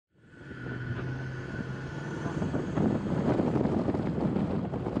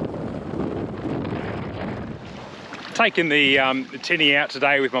taking the Tinny out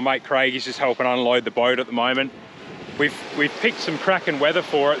today with my mate Craig. He's just helping unload the boat at the moment. We've picked some cracking weather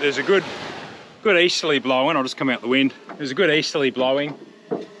for it. There's a good easterly blowing. I'll just come out the wind. There's a good easterly blowing,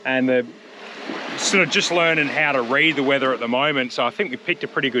 and the sort of just learning how to read the weather at the moment. So I think we picked a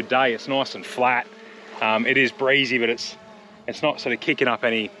pretty good day. It's nice and flat. It is breezy, but it's not sort of kicking up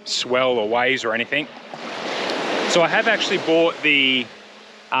any swell or waves or anything. So I have actually bought the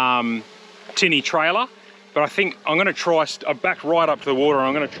Tinny trailer, but I think I'm going to try, I backed right up to the water, and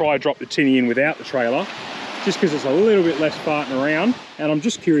I'm going to try drop the Tinny in without the trailer, just because it's a little bit less farting around, and I'm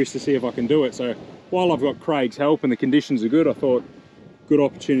just curious to see if I can do it. So while I've got Craig's help and the conditions are good, I thought good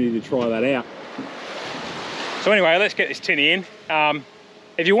opportunity to try that out. So anyway, let's get this Tinny in.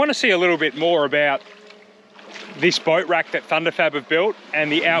 If you want to see a little bit more about this boat rack that ThunderFab have built and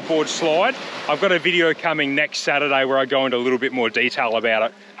the outboard slide, I've got a video coming next Saturday where I go into a little bit more detail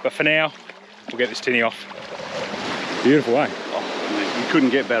about it. But for now, we'll get this Tinny off. Beautiful, eh? Oh, man, you couldn't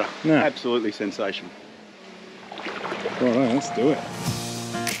get better. No. Absolutely sensational. Right on, let's do it.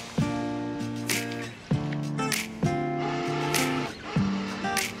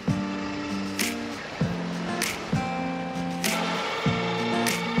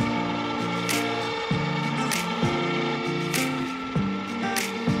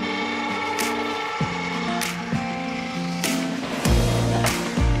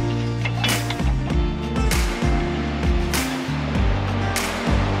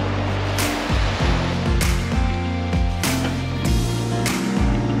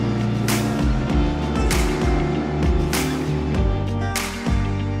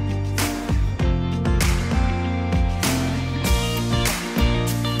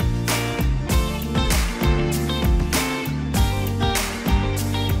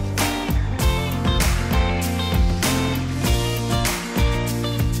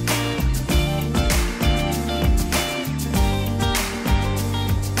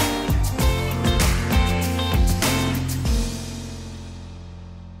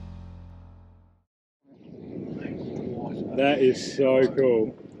 That is so cool.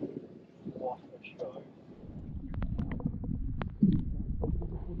 What a show.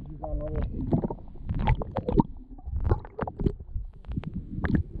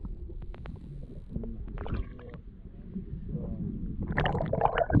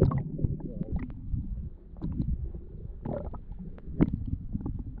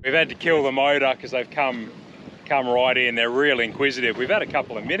 We've had to kill the motor because they've come right in. They're real inquisitive. We've had a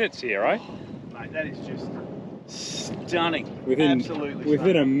couple of minutes here, eh? Mate, that is just stunning. Absolutely within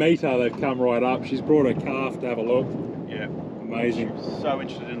stunning. a metre they've come right up. She's brought her calf to have a look. Yeah. Amazing. So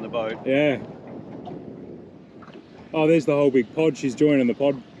interested in the boat. Yeah. Oh, there's the whole big pod. She's joining the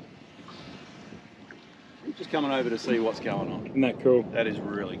pod. Just coming over to see what's going on. Isn't that cool? That is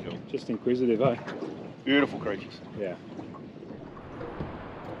really cool. Just inquisitive, eh? Beautiful creatures. Yeah.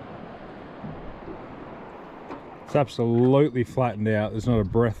 It's absolutely flattened out. There's not a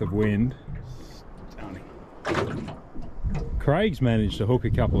breath of wind. Stunning. Craig's managed to hook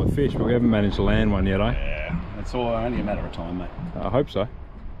a couple of fish, but we haven't managed to land one yet, eh? Yeah, it's all only a matter of time, mate. I hope so.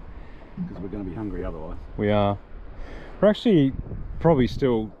 Because we're going to be hungry otherwise. We are. We're actually probably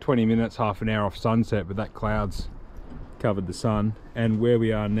still 20 minutes, half an hour off sunset, but that cloud's covered the sun. And where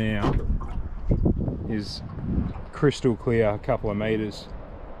we are now is crystal clear, a couple of meters.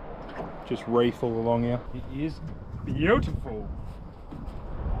 Just reef all along here. It is beautiful.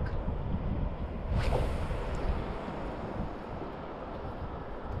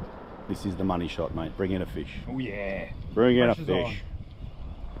 This is the money shot, mate. Bring in a fish. Oh yeah. Bring in a Pressure's fish.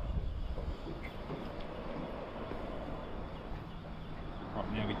 on.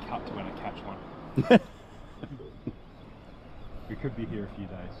 Right, now we cut to when I catch one. We could be here a few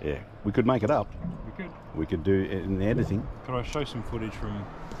days. Yeah, we could make it up. We could. We could do it in the editing. Could I show some footage from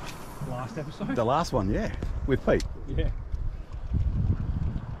last episode? The last one, yeah, with Pete. Yeah.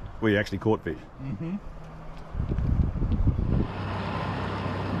 We actually caught fish. Mm-hmm.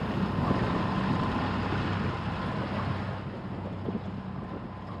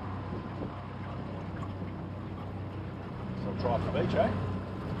 So try for the beach, eh?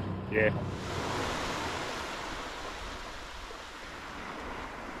 Yeah.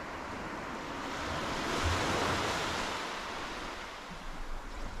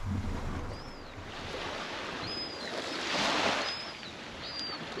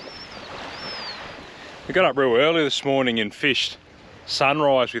 We got up real early this morning and fished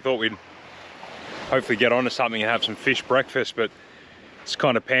sunrise. We thought we'd hopefully get onto something and have some fish breakfast, but it's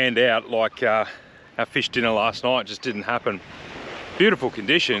kind of panned out like our fish dinner last night just didn't happen. Beautiful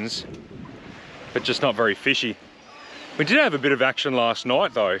conditions, but just not very fishy. We did have a bit of action last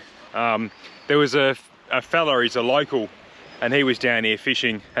night though. There was a a fella, he's a local, and he was down here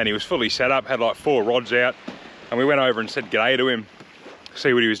fishing, and he was fully set up, had like 4 rods out, and we went over and said g'day to him,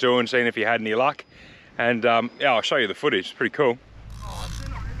 see what he was doing, seeing if he had any luck, and yeah, I'll show you the footage. It's pretty cool. Oh, it's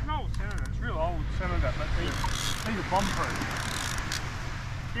an old Senator. It's real old Senator, but these are bomb-proof.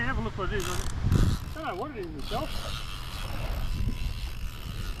 Yeah, have a look what it is. I don't know what it is myself.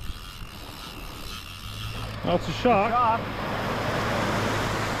 Oh, it's a shark.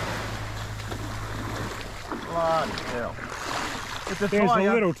 Bloody hell. It's a There's tiger.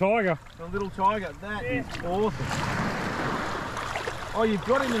 a little tiger. A little tiger. That is awesome. Oh, you've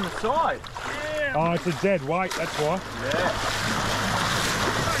got him in the side. Yeah. Oh, it's a dead weight, that's why. Yeah.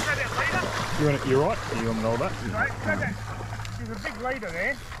 You want it, you're right? You want me to hold that? Right, grab that. There's a big leader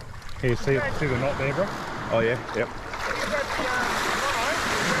there. Here, see the knot there, bro? Oh yeah, yep.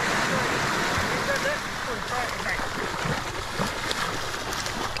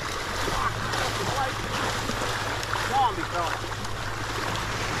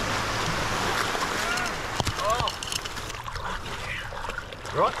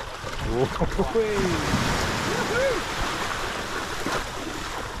 Right?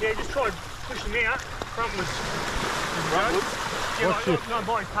 Yeah, just try and push him out, frontwards. Yeah, like, no,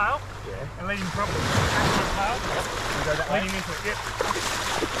 by his tail. Yeah. And lead him frontwards. Tail. Go that lead him into it, yep.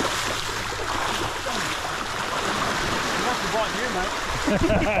 He wants to bite you, mate.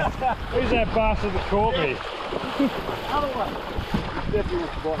 Who's that bastard that caught me? Other one. He definitely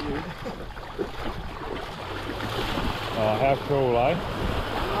wants to bite you. Oh, how cool, eh?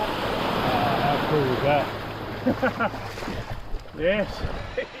 How cool is that? Yes.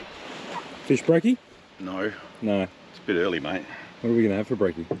 Fish brekkie? No, No. it's a bit early, mate. What are we going to have for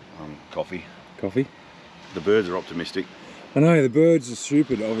brekkie? Coffee. Coffee? The birds are optimistic. I know, the birds are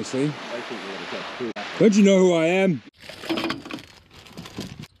stupid, obviously. They think we're going to catch two. Don't you know who I am?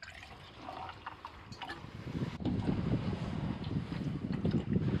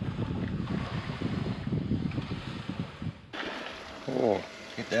 Oh,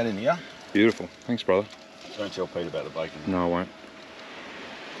 Get that in here. beautiful. Thanks, brother. Don't tell Pete about the bacon. No, I won't.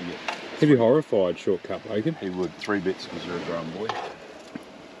 Yeah. He'd be horrified, shortcut bacon. He would. 3 bits because you're a grown boy.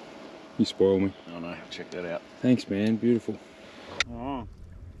 You spoil me. Oh no, check that out. Thanks, man. Beautiful. Oh.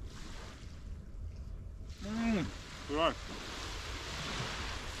 Right.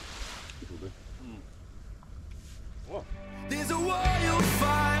 There's a war you'll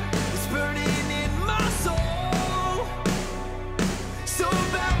find, it's burning